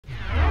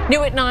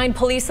New at 9,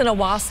 police in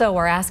Owasso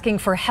are asking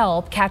for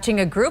help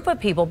catching a group of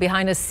people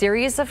behind a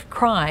series of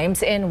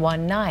crimes in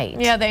one night.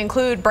 Yeah, they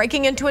include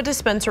breaking into a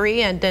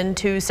dispensary and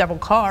into several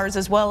cars,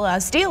 as well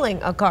as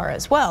stealing a car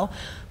as well.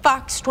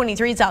 Fox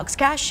 23's Alex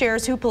Cash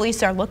shares who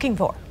police are looking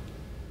for.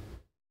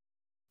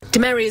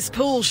 Demarius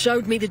Poole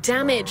showed me the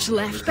damage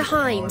left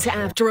behind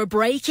after a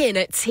break-in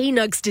at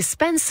T-Nugs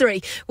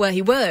dispensary, where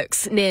he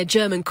works, near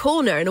German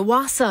Corner in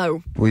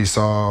Owasso. We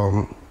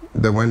saw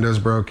the windows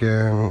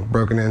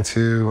broken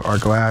into, our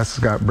glass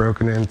got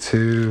broken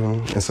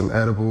into, and some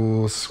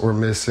edibles were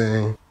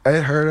missing.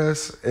 It hurt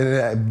us, and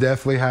it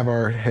definitely have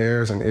our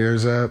hairs and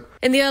ears up.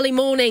 In the early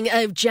morning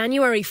of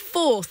January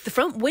 4th, the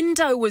front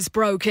window was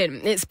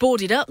broken. It's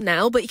boarded up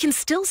now, but you can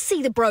still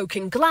see the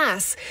broken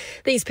glass.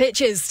 These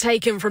pictures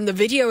taken from the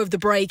video of the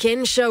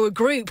break-in show a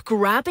group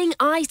grabbing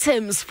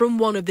items from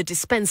one of the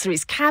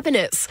dispensary's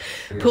cabinets.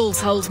 Poole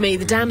told me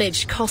the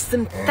damage cost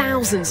them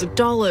thousands of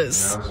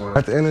dollars.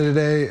 At the end of the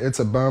day, it's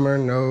a bummer.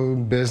 No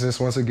business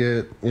wants to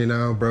get,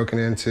 broken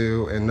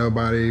into, and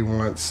nobody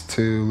wants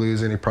to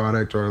lose any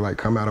product or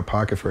come out of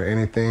pocket for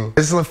anything.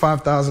 This is like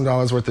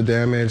 $5,000 worth of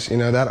damage.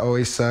 That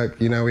always suck.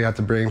 We have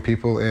to bring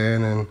people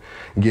in and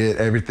get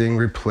everything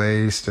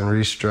replaced and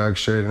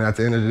restructured. And at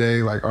the end of the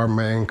day, our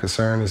main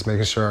concern is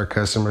making sure our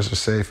customers are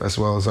safe as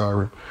well as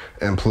our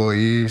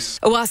employees.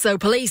 Owasso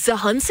Police are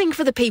hunting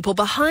for the people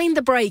behind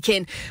the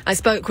break-in. I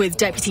spoke with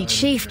Deputy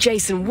Chief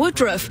Jason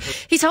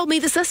Woodruff. He told me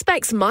the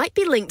suspects might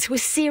be linked to a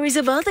series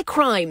of other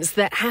crimes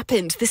that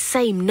happened the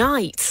same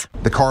night.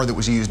 The car that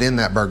was used in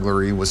that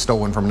burglary was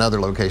stolen from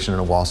another location in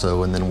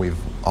Owasso, and then we've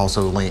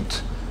also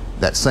linked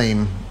that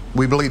same,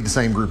 we believe the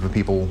same group of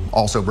people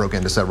also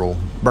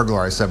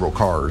burglarized several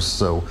cars.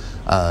 So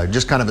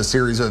just kind of a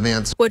series of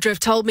events. Woodruff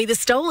told me the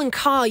stolen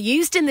car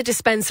used in the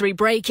dispensary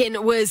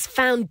break-in was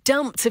found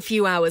dumped a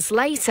few hours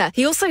later.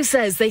 He also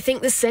says they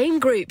think the same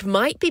group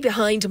might be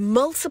behind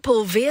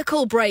multiple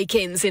vehicle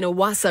break-ins in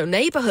Owasso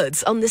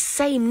neighborhoods on the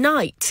same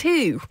night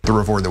too. The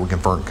report that we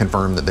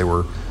confirmed that they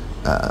were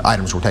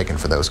items were taken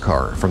from those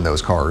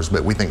cars,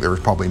 but we think there was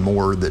probably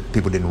more that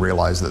people didn't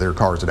realize that their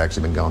cars had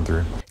actually been gone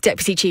through.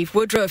 Deputy Chief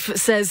Woodruff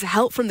says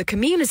help from the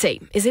community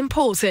is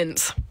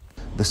important.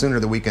 The sooner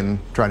that we can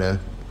try to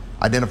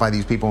identify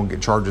these people and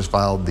get charges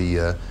filed,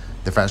 the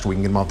faster we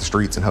can get them off the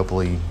streets and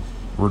hopefully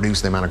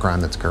reduce the amount of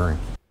crime that's occurring.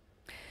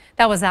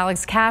 That was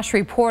Alex Cash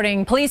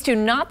reporting. Police do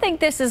not think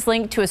this is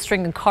linked to a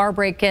string of car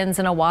break-ins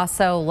in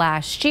Owasso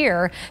last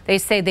year. They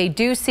say they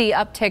do see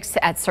upticks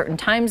at certain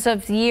times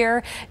of the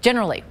year,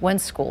 generally when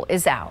school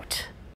is out.